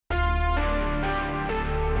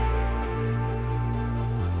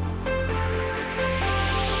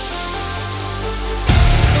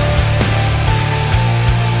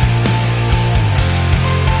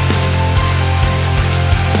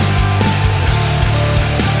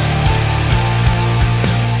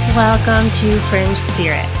Welcome to Fringe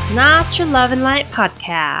Spirit, not your love and light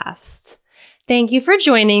podcast. Thank you for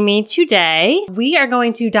joining me today. We are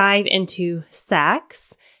going to dive into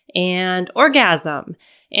sex and orgasm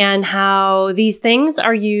and how these things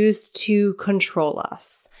are used to control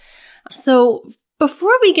us. So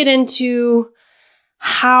before we get into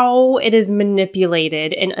how it is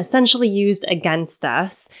manipulated and essentially used against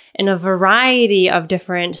us in a variety of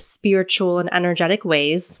different spiritual and energetic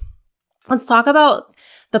ways, let's talk about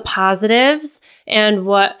the positives and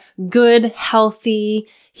what good, healthy,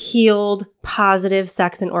 healed, positive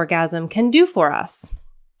sex and orgasm can do for us.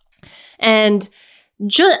 And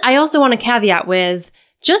I also want to caveat with,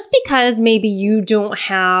 just because maybe you don't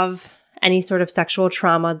have any sort of sexual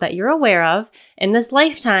trauma that you're aware of in this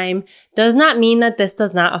lifetime does not mean that this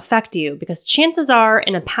does not affect you, because chances are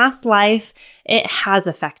in a past life, it has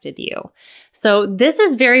affected you. So this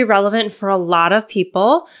is very relevant for a lot of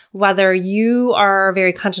people, whether you are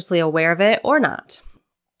very consciously aware of it or not.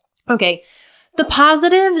 Okay. The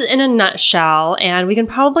positives in a nutshell, and we can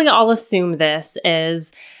probably all assume this,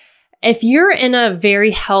 is if you're in a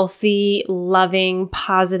very healthy, loving,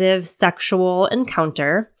 positive sexual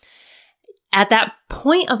encounter, at that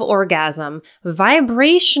point of orgasm,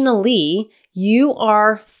 vibrationally, you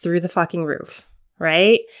are through the fucking roof,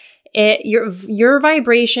 right? Your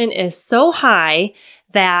vibration is so high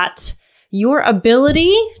that your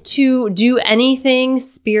ability to do anything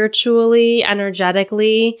spiritually,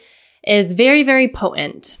 energetically is very, very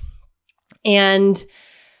potent. And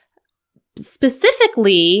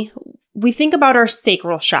specifically, we think about our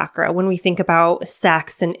sacral chakra when we think about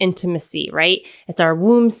sex and intimacy, right? It's our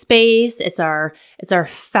womb space. It's our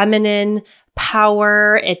feminine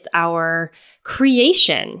power. It's our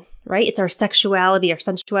creation, right? It's our sexuality, our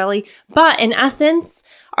sensuality. But in essence,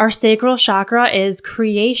 our sacral chakra is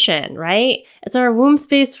creation, right? It's our womb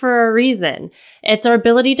space for a reason. It's our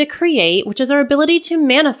ability to create, which is our ability to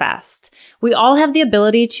manifest. We all have the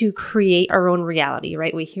ability to create our own reality,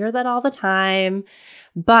 right? We hear that all the time.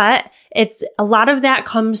 But a lot of that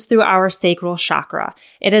comes through our sacral chakra.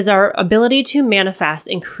 It is our ability to manifest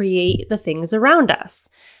and create the things around us.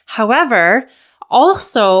 However,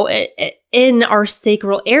 also in our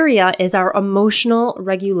sacral area is our emotional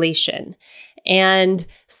regulation. And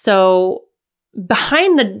so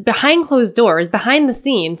behind closed doors, behind the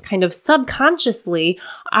scenes, kind of subconsciously,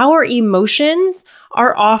 our emotions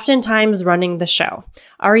are oftentimes running the show.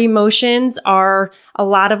 Our emotions are a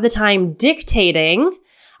lot of the time dictating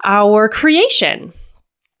our creation.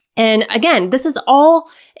 And again, this is all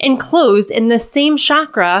enclosed in the same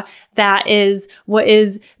chakra that is what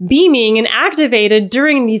is beaming and activated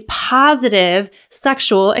during these positive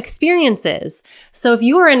sexual experiences. So if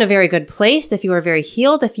you are in a very good place, if you are very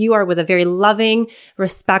healed, if you are with a very loving,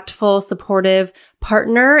 respectful, supportive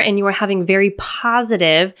partner, and you are having very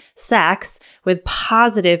positive sex with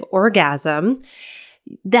positive orgasm,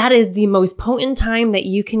 that is the most potent time that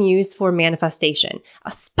you can use for manifestation,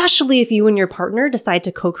 especially if you and your partner decide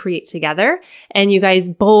to co-create together and you guys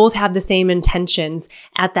both have the same intentions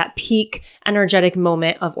at that peak energetic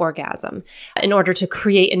moment of orgasm in order to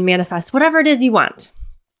create and manifest whatever it is you want.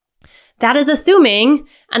 That is assuming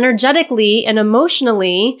energetically and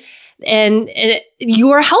emotionally and you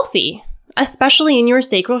are healthy, especially in your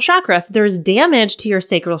sacral chakra. If there's damage to your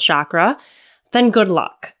sacral chakra, then good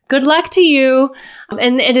luck. Good luck to you.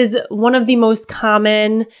 And it is one of the most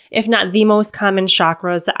common, if not the most common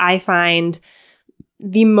chakras that I find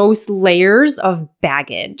the most layers of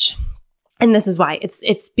baggage. And this is why.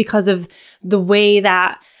 It's because of the way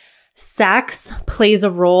that sex plays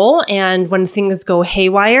a role, and when things go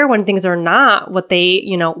haywire, when things are not what they,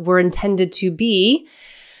 were intended to be,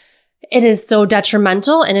 it is so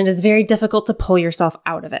detrimental and it is very difficult to pull yourself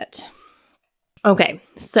out of it. Okay,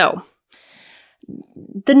 so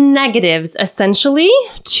the negatives essentially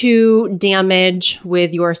to damage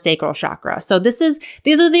with your sacral chakra. So these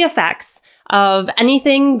are the effects of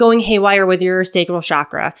anything going haywire with your sacral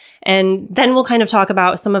chakra. And then we'll kind of talk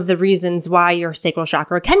about some of the reasons why your sacral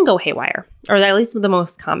chakra can go haywire, or at least the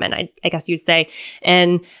most common, I guess you'd say,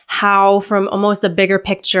 and how from almost a bigger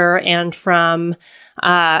picture and from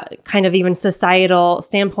kind of even societal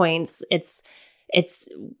standpoints,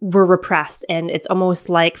 we're repressed and it's almost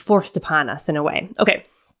like forced upon us in a way. Okay.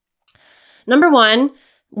 Number one,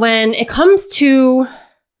 when it comes to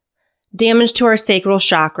damage to our sacral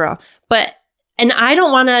chakra, and I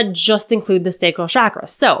don't want to just include the sacral chakra.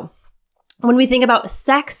 So when we think about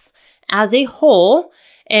sex as a whole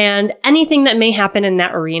and anything that may happen in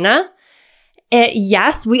that arena,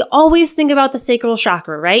 yes, we always think about the sacral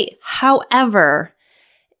chakra, right? However,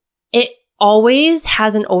 it always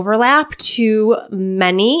has an overlap to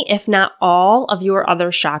many, if not all, of your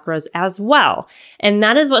other chakras as well. And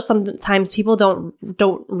that is what sometimes people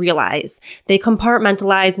don't realize. They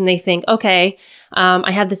compartmentalize and they think, okay,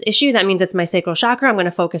 I have this issue. That means it's my sacral chakra. I'm going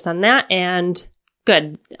to focus on that and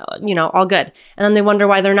good, all good. And then they wonder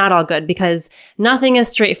why they're not all good because nothing is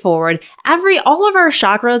straightforward. All of our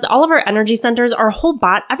chakras, all of our energy centers, our whole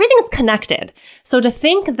body, everything's connected. So to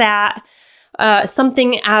think that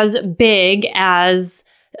something as big as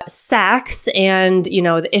sex and,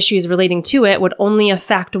 the issues relating to it would only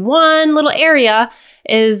affect one little area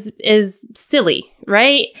is silly,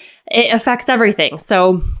 right? It affects everything.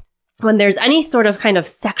 So when there's any sort of kind of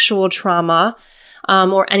sexual trauma,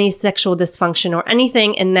 or any sexual dysfunction or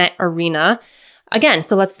anything in that arena, again,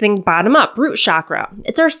 so let's think bottom up, root chakra.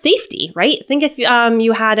 It's our safety, right? Think if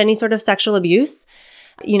you had any sort of sexual abuse,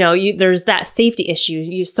 there's that safety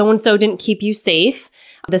issue. So-and-so didn't keep you safe.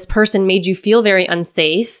 This person made you feel very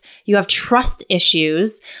unsafe. You have trust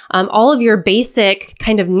issues. All of your basic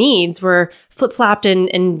kind of needs were flip-flopped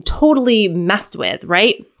and totally messed with,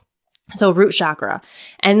 right? So root chakra.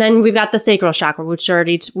 And then we've got the sacral chakra, which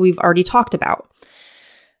we've already talked about.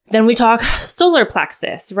 Then we talk solar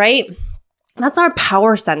plexus, right? That's our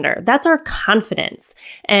power center. That's our confidence.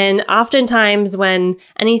 And oftentimes when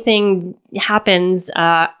anything happens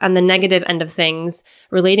on the negative end of things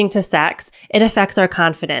relating to sex, it affects our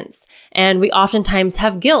confidence. And we oftentimes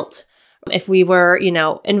have guilt. If we were,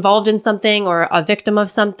 involved in something or a victim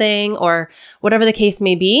of something or whatever the case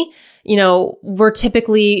may be, we're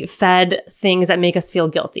typically fed things that make us feel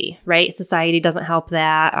guilty, right? Society doesn't help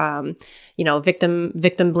that.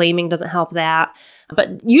 Victim blaming doesn't help that.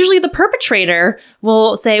 But usually the perpetrator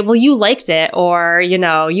will say, well, you liked it, or,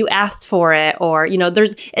 you asked for it, or,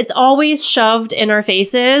 it's always shoved in our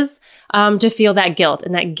faces, to feel that guilt.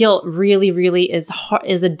 And that guilt really, really is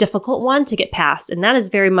a difficult one to get past. And that is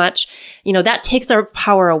very much, that takes our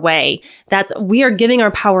power away. We are giving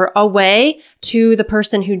our power away to the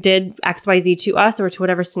person who did XYZ to us or to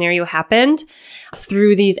whatever scenario happened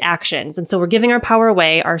through these actions. And so we're giving our power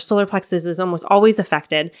away. Our solar plexus is almost always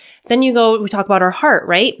affected. Then we talk about our heart,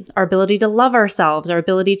 right? Our ability to love ourselves, our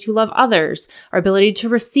ability to love others, our ability to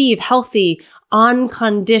receive healthy,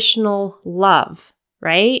 unconditional love,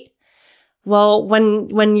 right? Well,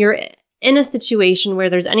 when you're in a situation where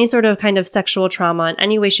there's any sort of kind of sexual trauma in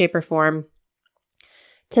any way, shape, or form,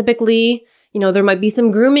 typically, there might be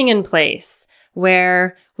some grooming in place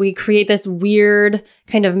where we create this weird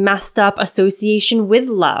kind of messed up association with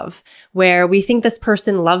love, where we think this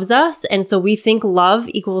person loves us. And so we think love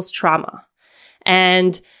equals trauma.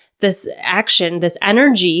 And this action, this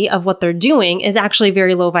energy of what they're doing is actually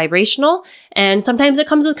very low vibrational. And sometimes it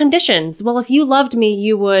comes with conditions. Well, if you loved me,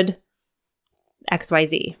 you would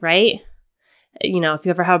XYZ, right? If you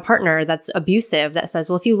ever have a partner that's abusive that says,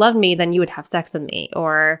 well, if you loved me, then you would have sex with me,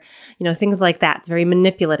 or, things like that. It's very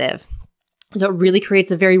manipulative. So it really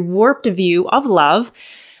creates a very warped view of love,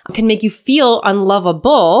 can make you feel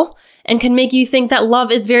unlovable, and can make you think that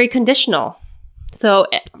love is very conditional. So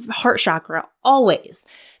heart chakra, always.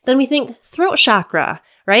 Then we think throat chakra,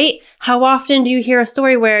 right? How often do you hear a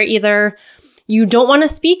story where either you don't want to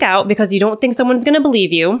speak out because you don't think someone's going to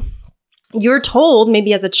believe you, you're told,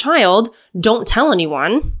 maybe as a child, don't tell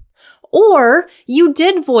anyone, or you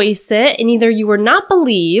did voice it and either you were not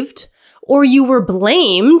believed or you were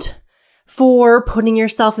blamed for putting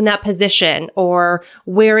yourself in that position or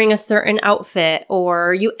wearing a certain outfit,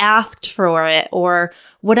 or you asked for it, or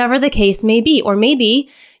whatever the case may be. Or maybe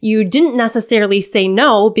you didn't necessarily say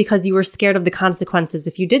no because you were scared of the consequences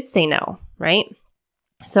if you did say no, right?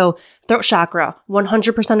 So throat chakra,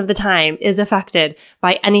 100% of the time, is affected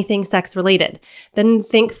by anything sex related. Then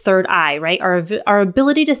think third eye, right? Our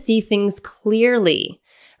ability to see things clearly,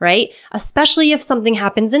 right? Especially if something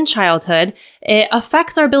happens in childhood, it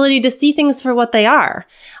affects our ability to see things for what they are.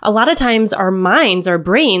 A lot of times our minds, our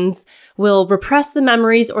brains will repress the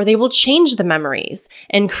memories, or they will change the memories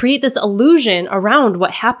and create this illusion around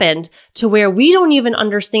what happened to where we don't even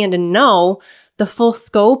understand and know the full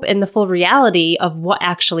scope and the full reality of what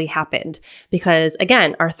actually happened. Because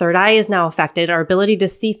again, our third eye is now affected, our ability to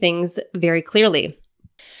see things very clearly.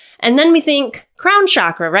 And then we think crown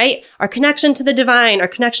chakra, right? Our connection to the divine, our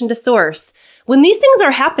connection to source. When these things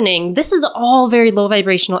are happening, this is all very low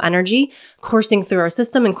vibrational energy coursing through our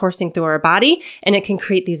system and coursing through our body. And it can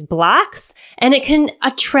create these blocks, and it can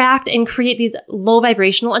attract and create these low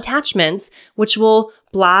vibrational attachments, which will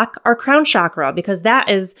block our crown chakra, because that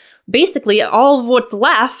is basically all of what's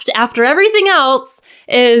left after everything else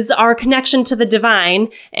is our connection to the divine,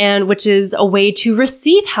 and which is a way to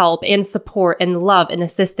receive help and support and love and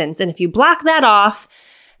assistance. And if you block that off,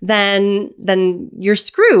 then you're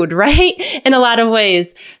screwed, right? In a lot of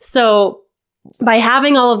ways. So by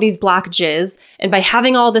having all of these blockages and by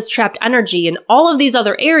having all this trapped energy in all of these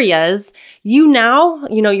other areas,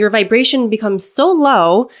 your vibration becomes so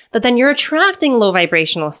low that then you're attracting low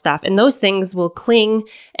vibrational stuff. And those things will cling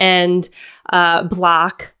and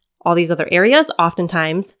block all these other areas,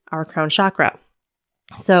 oftentimes our crown chakra.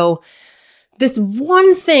 So this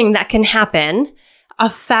one thing that can happen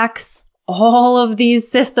affects all of these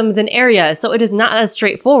systems and areas. So it is not as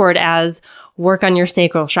straightforward as work on your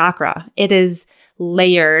sacral chakra. It is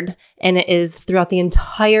layered and it is throughout the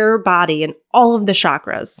entire body and all of the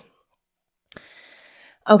chakras.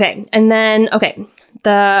 Okay. And then,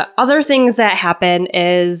 the other things that happen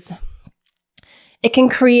is it can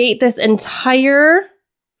create this entire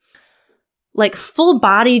full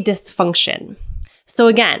body dysfunction. So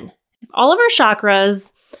again, if all of our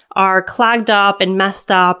chakras are clogged up and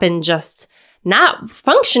messed up and just not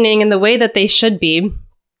functioning in the way that they should be,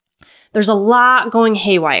 there's a lot going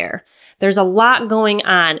haywire. There's a lot going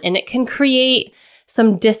on, and it can create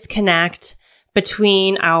some disconnect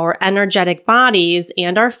between our energetic bodies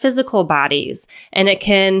and our physical bodies. And it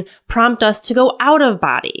can prompt us to go out of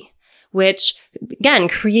body, which again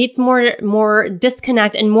creates more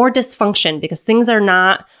disconnect and more dysfunction because things are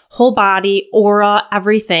not whole body, aura,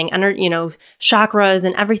 everything, and chakras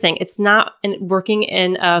and everything. It's not working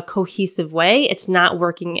in a cohesive way. It's not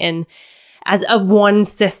working as a one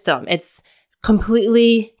system. It's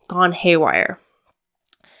completely gone haywire.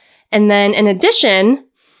 And then in addition,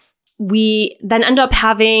 we then end up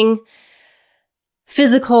having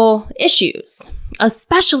physical issues,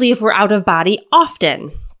 especially if we're out of body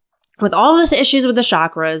often. With all the issues with the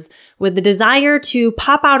chakras, with the desire to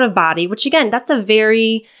pop out of body, which again, that's a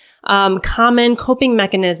very common coping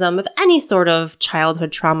mechanism of any sort of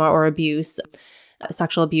childhood trauma or abuse,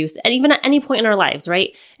 sexual abuse, and even at any point in our lives,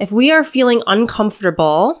 right? If we are feeling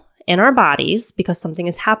uncomfortable in our bodies because something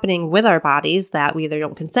is happening with our bodies that we either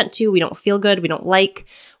don't consent to, we don't feel good, we don't like,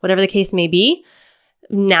 whatever the case may be,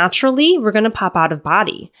 naturally, we're going to pop out of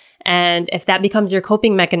body. And if that becomes your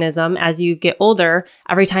coping mechanism as you get older,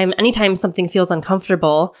 anytime something feels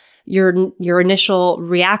uncomfortable, your initial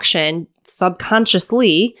reaction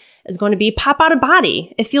subconsciously is going to be pop out of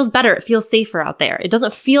body. It feels better. It feels safer out there. It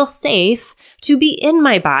doesn't feel safe to be in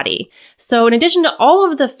my body. So in addition to all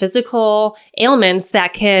of the physical ailments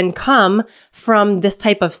that can come from this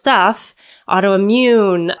type of stuff,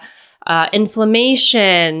 autoimmune,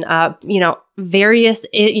 inflammation, various,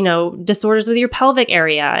 disorders with your pelvic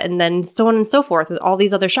area, and then so on and so forth with all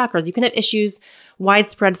these other chakras. You can have issues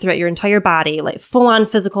widespread throughout your entire body, like full-on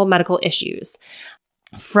physical medical issues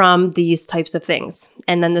from these types of things.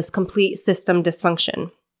 And then this complete system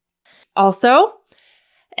dysfunction. Also,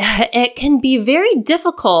 it can be very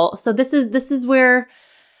difficult. So this is where,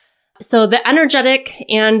 so the energetic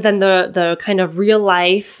and then the kind of real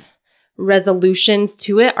life resolutions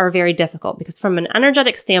to it are very difficult because from an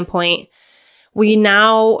energetic standpoint,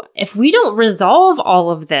 if we don't resolve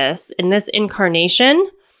all of this in this incarnation,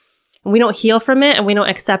 and we don't heal from it and we don't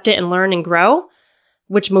accept it and learn and grow,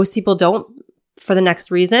 which most people don't for the next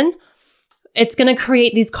reason, it's going to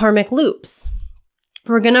create these karmic loops.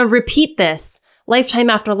 We're going to repeat this lifetime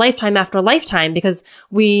after lifetime after lifetime because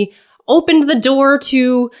we opened the door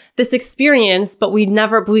to this experience, but we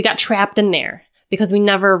got trapped in there because we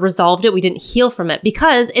never resolved it. We didn't heal from it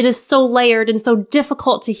because it is so layered and so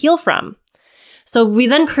difficult to heal from. So we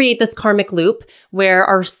then create this karmic loop where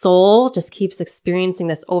our soul just keeps experiencing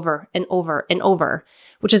this over and over and over,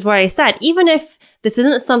 which is why I said, even if this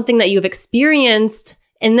isn't something that you've experienced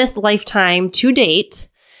in this lifetime to date,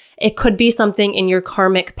 it could be something in your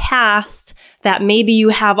karmic past that maybe you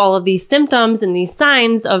have all of these symptoms and these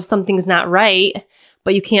signs of something's not right,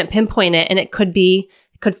 but you can't pinpoint it. And it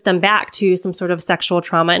could stem back to some sort of sexual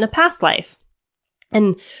trauma in a past life.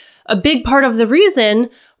 And a big part of the reason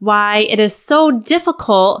why it is so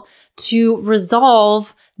difficult to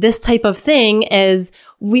resolve this type of thing is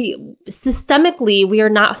we are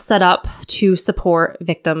not set up to support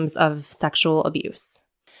victims of sexual abuse.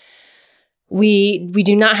 We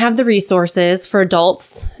do not have the resources for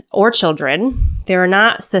adults or children. There are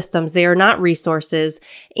not systems. They are not resources.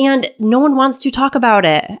 And no one wants to talk about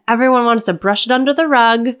it. Everyone wants to brush it under the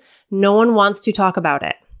rug. No one wants to talk about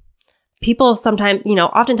it. People sometimes,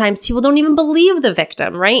 oftentimes people don't even believe the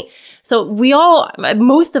victim, right? So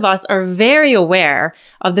most of us are very aware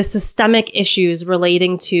of the systemic issues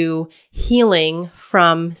relating to healing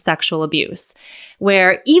from sexual abuse,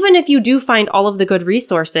 where even if you do find all of the good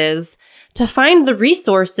resources, to find the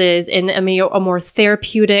resources in a more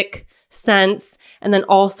therapeutic sense, and then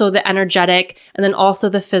also the energetic, and then also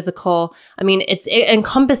the physical. I mean, it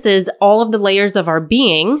encompasses all of the layers of our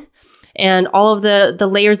being and all of the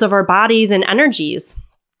layers of our bodies and energies,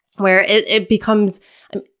 where it becomes,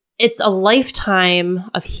 it's a lifetime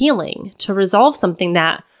of healing to resolve something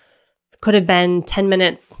that could have been 10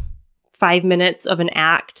 minutes, 5 minutes of an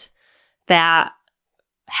act that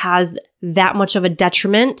has that much of a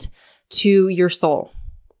detriment to your soul.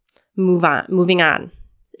 Moving on.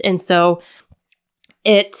 And so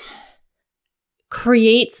it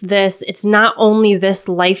creates this, it's not only this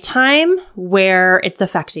lifetime where it's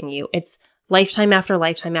affecting you, it's lifetime after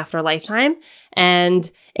lifetime after lifetime. And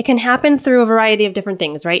it can happen through a variety of different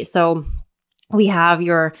things, right? So we have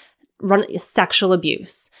your sexual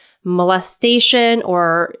abuse, molestation,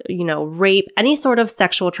 or, rape, any sort of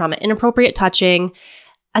sexual trauma, inappropriate touching,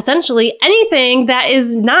 essentially anything that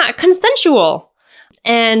is not consensual.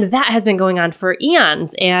 And that has been going on for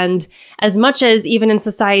eons. And as much as even in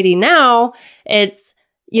society now, it's,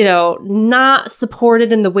 not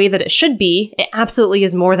supported in the way that it should be, it absolutely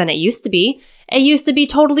is more than it used to be. It used to be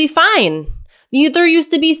totally fine. There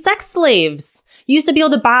used to be sex slaves. You used to be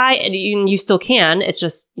able to buy, and you still can, it's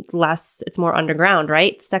just less, it's more underground,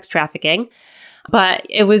 right? Sex trafficking. But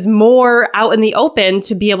it was more out in the open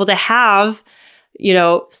to be able to have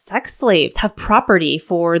sex slaves, have property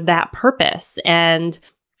for that purpose. And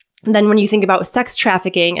then when you think about sex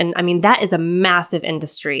trafficking, and I mean, that is a massive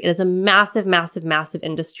industry. It is a massive, massive, massive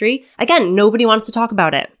industry. Again, nobody wants to talk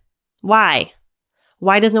about it. Why?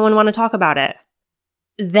 Why does no one want to talk about it?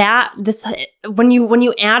 When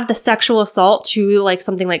you add the sexual assault to like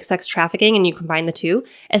something like sex trafficking and you combine the two,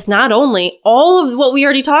 it's not only all of what we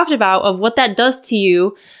already talked about of what that does to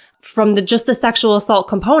you from just the sexual assault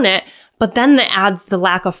component, but then that adds the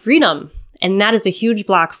lack of freedom. And that is a huge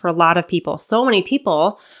block for a lot of people. So many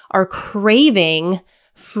people are craving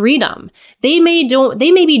freedom. They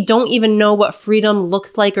maybe don't even know what freedom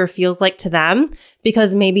looks like or feels like to them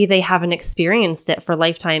because maybe they haven't experienced it for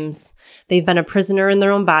lifetimes. They've been a prisoner in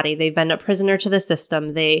their own body. They've been a prisoner to the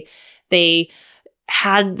system. They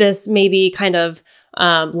had this maybe kind of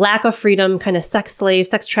lack of freedom, kind of sex slave,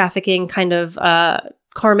 sex trafficking kind of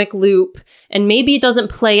karmic loop. And maybe it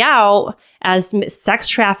doesn't play out as sex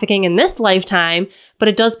trafficking in this lifetime, but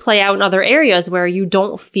it does play out in other areas where you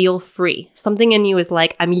don't feel free. Something in you is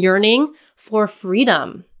like, I'm yearning for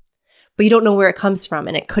freedom, but you don't know where it comes from.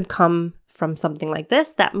 And it could come from something like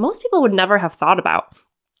this that most people would never have thought about.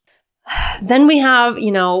 Then we have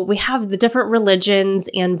the different religions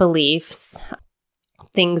and beliefs,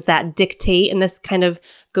 things that dictate, and this kind of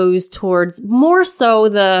goes towards more so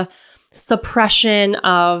the suppression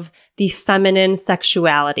of the feminine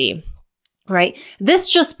sexuality, right? This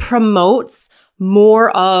just promotes more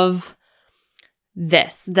of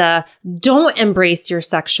this, don't embrace your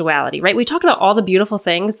sexuality, right? We talk about all the beautiful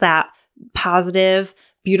things that positive,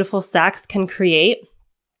 beautiful sex can create.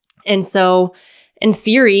 And so in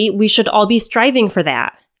theory, we should all be striving for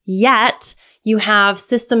that. Yet you have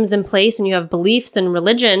systems in place and you have beliefs and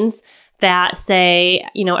religions that say,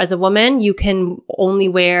 as a woman, you can only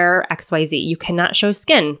wear XYZ. You cannot show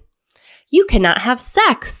skin. You cannot have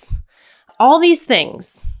sex. All these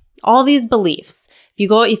things, all these beliefs.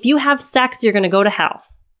 If you have sex, you're going to go to hell,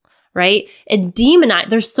 right? And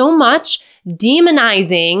there's so much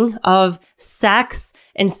demonizing of sex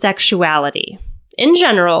and sexuality in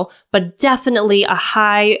general, but definitely a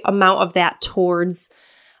high amount of that towards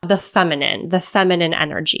the feminine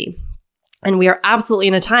energy. And we are absolutely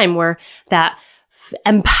in a time where that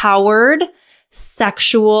empowered,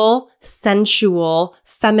 sexual, sensual,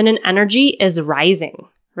 feminine energy is rising,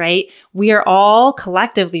 right? We are all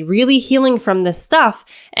collectively really healing from this stuff,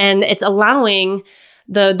 and it's allowing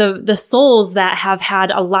the souls that have had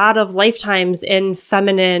a lot of lifetimes in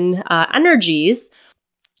feminine energies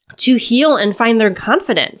to heal and find their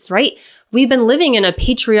confidence, right? We've been living in a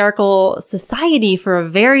patriarchal society for a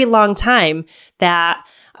very long time that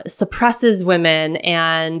suppresses women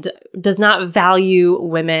and does not value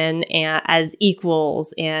women as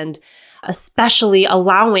equals, and especially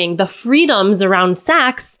allowing the freedoms around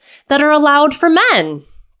sex that are allowed for men.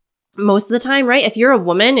 Most of the time, right? If you're a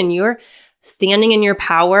woman and you're standing in your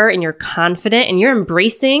power and you're confident and you're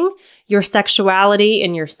embracing your sexuality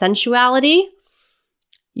and your sensuality,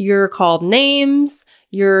 you're called names,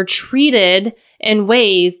 you're treated in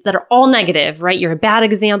ways that are all negative, right? You're a bad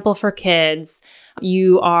example for kids.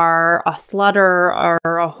 You are a slut or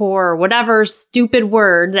a whore, or whatever stupid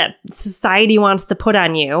word that society wants to put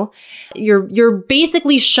on you. You're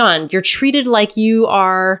basically shunned. You're treated like you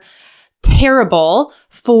are terrible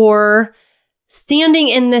for standing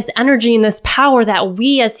in this energy and this power that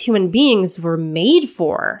we as human beings were made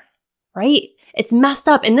for, right? It's messed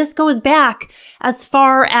up. And this goes back as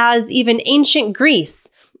far as even ancient Greece,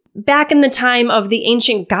 back in the time of the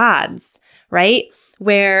ancient gods, right?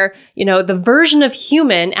 Where, the version of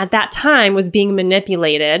human at that time was being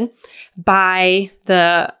manipulated by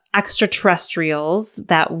the extraterrestrials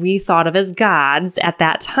that we thought of as gods at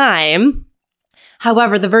that time.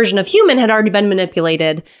 However, the version of human had already been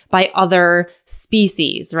manipulated by other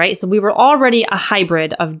species, right? So we were already a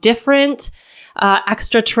hybrid of different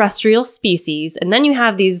extraterrestrial species. And then you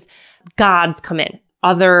have these gods come in,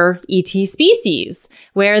 other ET species,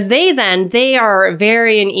 where they are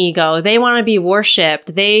very in ego. They want to be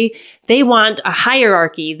worshipped. They want a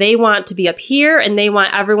hierarchy. They want to be up here and they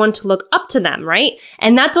want everyone to look up to them, right?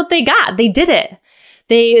 And that's what they got. They did it.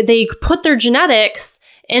 They put their genetics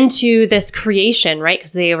into this creation, right?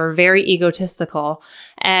 Because they were very egotistical.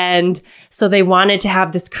 And so they wanted to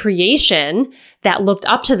have this creation that looked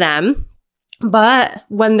up to them. But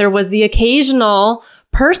when there was the occasional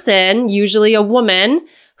person, usually a woman,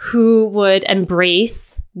 who would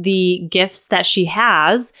embrace the gifts that she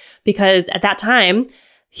has, because at that time,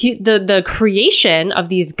 the creation of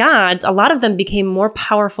these gods, a lot of them became more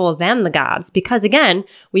powerful than the gods because, again,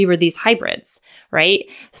 we were these hybrids, right?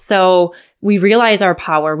 So we realize our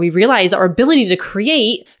power, we realize our ability to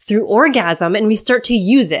create through orgasm, and we start to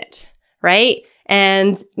use it, right?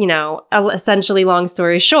 And, essentially, long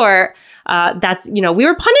story short, we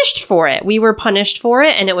were punished for it. We were punished for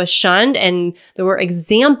it and it was shunned. And there were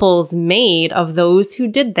examples made of those who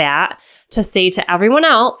did that to say to everyone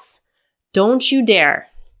else, don't you dare.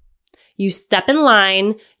 You step in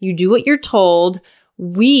line. You do what you're told.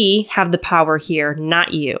 We have the power here,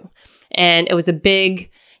 not you. And it was a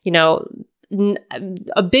big,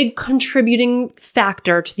 a big contributing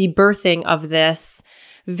factor to the birthing of this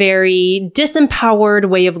very disempowered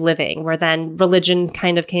way of living, where then religion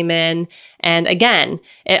kind of came in. And again,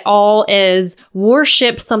 it all is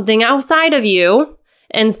worship something outside of you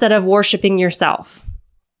instead of worshiping yourself,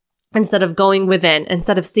 instead of going within,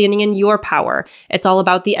 instead of standing in your power. It's all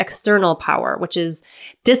about the external power, which is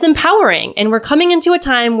disempowering. And we're coming into a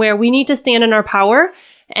time where we need to stand in our power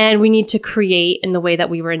and we need to create in the way that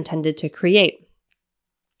we were intended to create.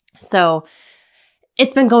 So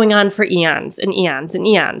it's been going on for eons and eons and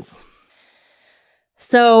eons.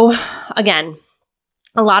 So again,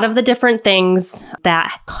 a lot of the different things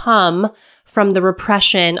that come from the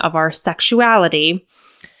repression of our sexuality,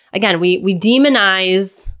 again, we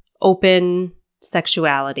demonize open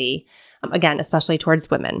sexuality, again, especially towards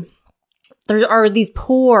women. There are these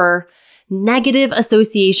poor negative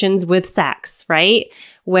associations with sex, right?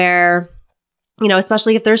 Where,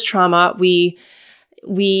 especially if there's trauma, we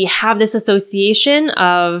have this association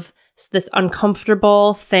of this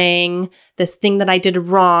uncomfortable thing, this thing that I did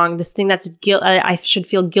wrong, this thing that's I should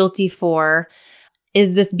feel guilty for,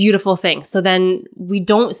 is this beautiful thing. So then we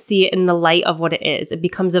don't see it in the light of what it is. It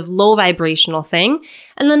becomes a low vibrational thing.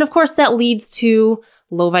 And then, of course, that leads to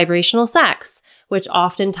low vibrational sex, which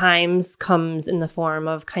oftentimes comes in the form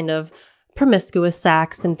of kind of promiscuous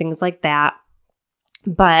sex and things like that.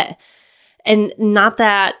 And not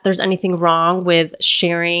that there's anything wrong with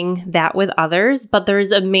sharing that with others, but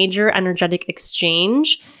there's a major energetic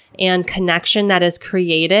exchange and connection that is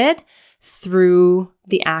created through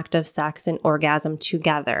the act of sex and orgasm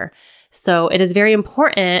together. So it is very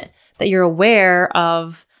important that you're aware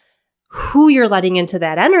of who you're letting into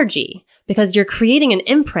that energy, because you're creating an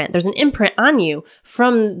imprint. There's an imprint on you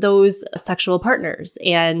from those sexual partners.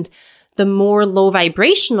 And the more low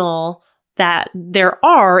vibrational that there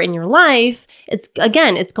are in your life, it's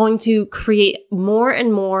going to create more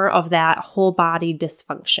and more of that whole body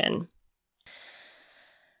dysfunction.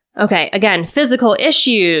 Okay, again, physical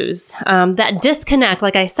issues, that disconnect,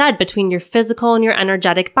 like I said, between your physical and your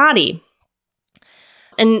energetic body.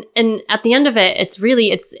 And at the end of it,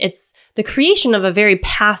 it's the creation of a very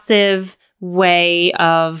passive way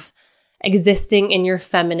of existing in your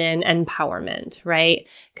feminine empowerment, right?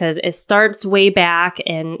 Because it starts way back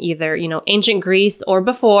in either, ancient Greece or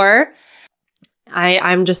before.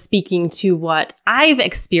 I'm just speaking to what I've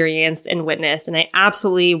experienced and witnessed, and I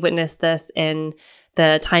absolutely witnessed this in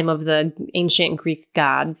the time of the ancient Greek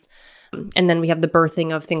gods. And then we have the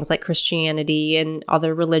birthing of things like Christianity and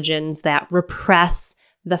other religions that repress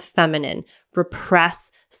the feminine,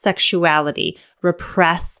 repress sexuality,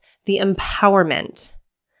 repress the empowerment.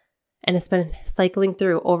 And it's been cycling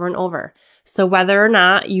through over and over. So whether or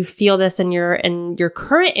not you feel this in your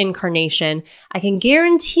current incarnation, I can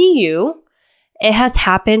guarantee you it has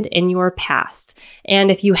happened in your past. And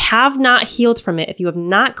if you have not healed from it, if you have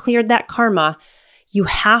not cleared that karma, you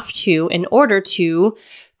have to, in order to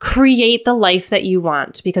create the life that you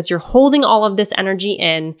want, because you're holding all of this energy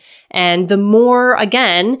in. And the more,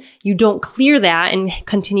 again, you don't clear that and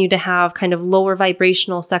continue to have kind of lower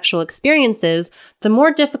vibrational sexual experiences, the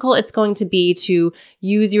more difficult it's going to be to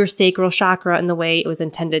use your sacral chakra in the way it was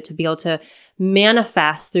intended, to be able to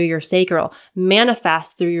manifest through your sacral,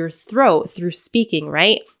 manifest through your throat, through speaking,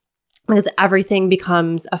 right? Because everything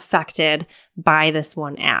becomes affected by this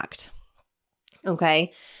one act.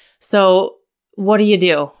 Okay. So what do you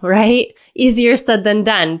do, right? Easier said than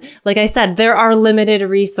done. Like I said, there are limited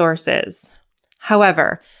resources.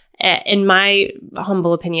 However, in my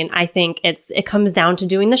humble opinion, I think it comes down to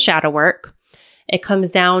doing the shadow work. It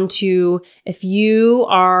comes down to, if you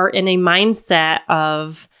are in a mindset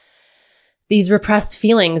of these repressed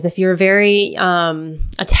feelings, if you're very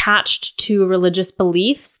attached to religious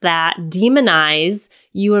beliefs that demonize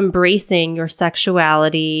you embracing your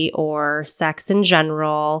sexuality or sex in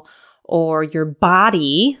general or your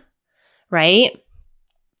body, right?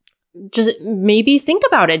 Just maybe think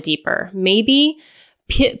about it deeper. Maybe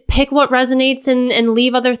pick what resonates and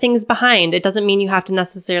leave other things behind. It doesn't mean you have to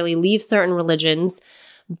necessarily leave certain religions,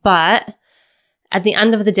 but at the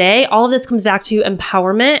end of the day, all of this comes back to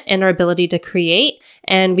empowerment and our ability to create.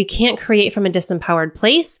 And we can't create from a disempowered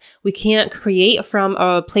place. We can't create from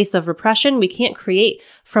a place of repression. We can't create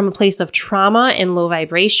from a place of trauma and low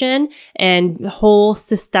vibration and whole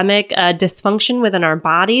systemic dysfunction within our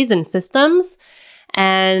bodies and systems.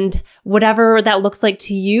 And whatever that looks like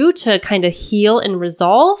to you to kind of heal and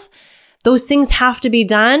resolve, those things have to be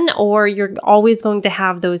done, or you're always going to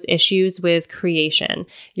have those issues with creation.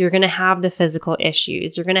 You're going to have the physical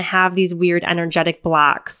issues. You're going to have these weird energetic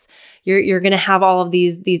blocks. You're going to have all of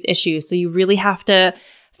these issues. So you really have to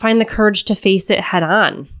find the courage to face it head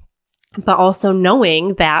on. But also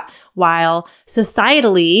knowing that while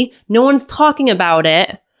societally no one's talking about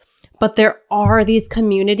it, but there are these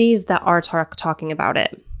communities that are talking about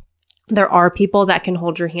it. There are people that can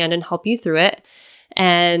hold your hand and help you through it.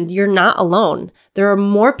 And you're not alone. There are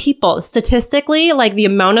more people, statistically, like the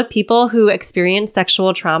amount of people who experience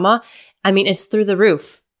sexual trauma, I mean, it's through the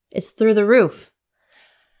roof. It's through the roof.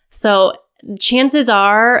 So chances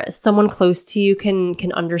are someone close to you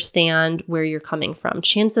can understand where you're coming from.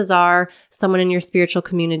 Chances are someone in your spiritual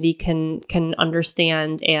community can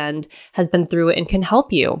understand and has been through it and can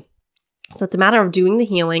help you. So it's a matter of doing the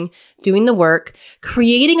healing, doing the work,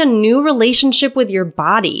 creating a new relationship with your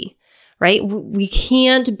body. Right? We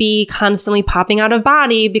can't be constantly popping out of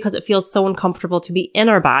body because it feels so uncomfortable to be in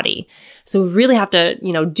our body. So we really have to,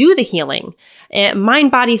 do the healing.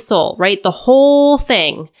 Mind, body, soul, right? The whole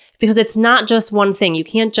thing. Because it's not just one thing. You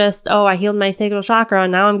can't just, I healed my sacral chakra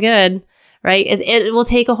and now I'm good, right? It will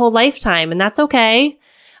take a whole lifetime, and that's okay.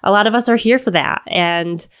 A lot of us are here for that.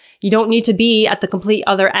 And you don't need to be at the complete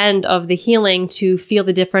other end of the healing to feel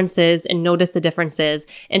the differences and notice the differences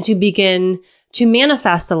and to begin to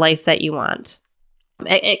manifest the life that you want.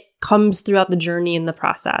 It comes throughout the journey in the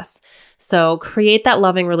process. So create that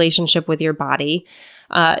loving relationship with your body,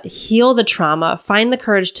 heal the trauma, find the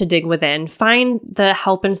courage to dig within, find the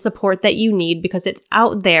help and support that you need because it's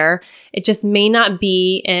out there. It just may not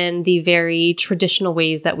be in the very traditional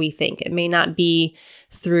ways that we think. It may not be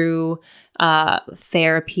through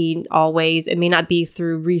therapy always. It may not be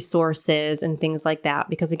through resources and things like that,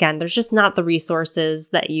 because again, there's just not the resources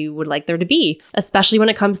that you would like there to be, especially when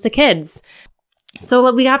it comes to kids.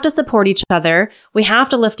 So we have to support each other. We have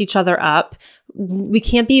to lift each other up. We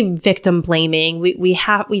can't be victim blaming. We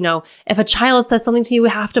have, if a child says something to you, we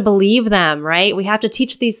have to believe them, right? We have to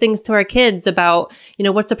teach these things to our kids about,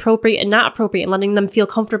 what's appropriate and not appropriate, and letting them feel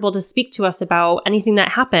comfortable to speak to us about anything that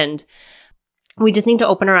happened. We just need to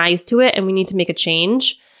open our eyes to it, and we need to make a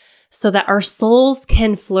change so that our souls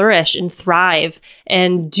can flourish and thrive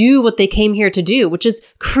and do what they came here to do, which is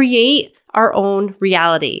create our own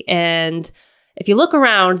reality. And if you look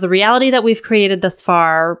around, the reality that we've created thus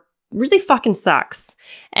far really fucking sucks.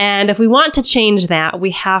 And if we want to change that,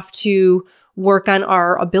 we have to work on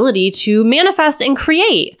our ability to manifest and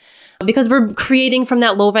create, because we're creating from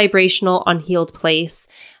that low vibrational, unhealed place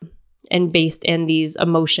and based in these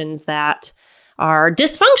emotions that are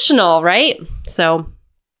dysfunctional, right? So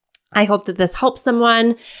I hope that this helps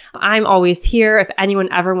someone. I'm always here if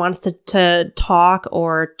anyone ever wants to talk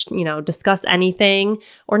or, discuss anything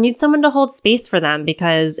or need someone to hold space for them,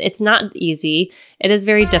 because it's not easy. It is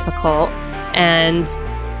very difficult, and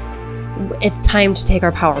it's time to take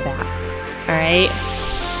our power back. All right.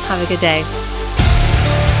 Have a good day.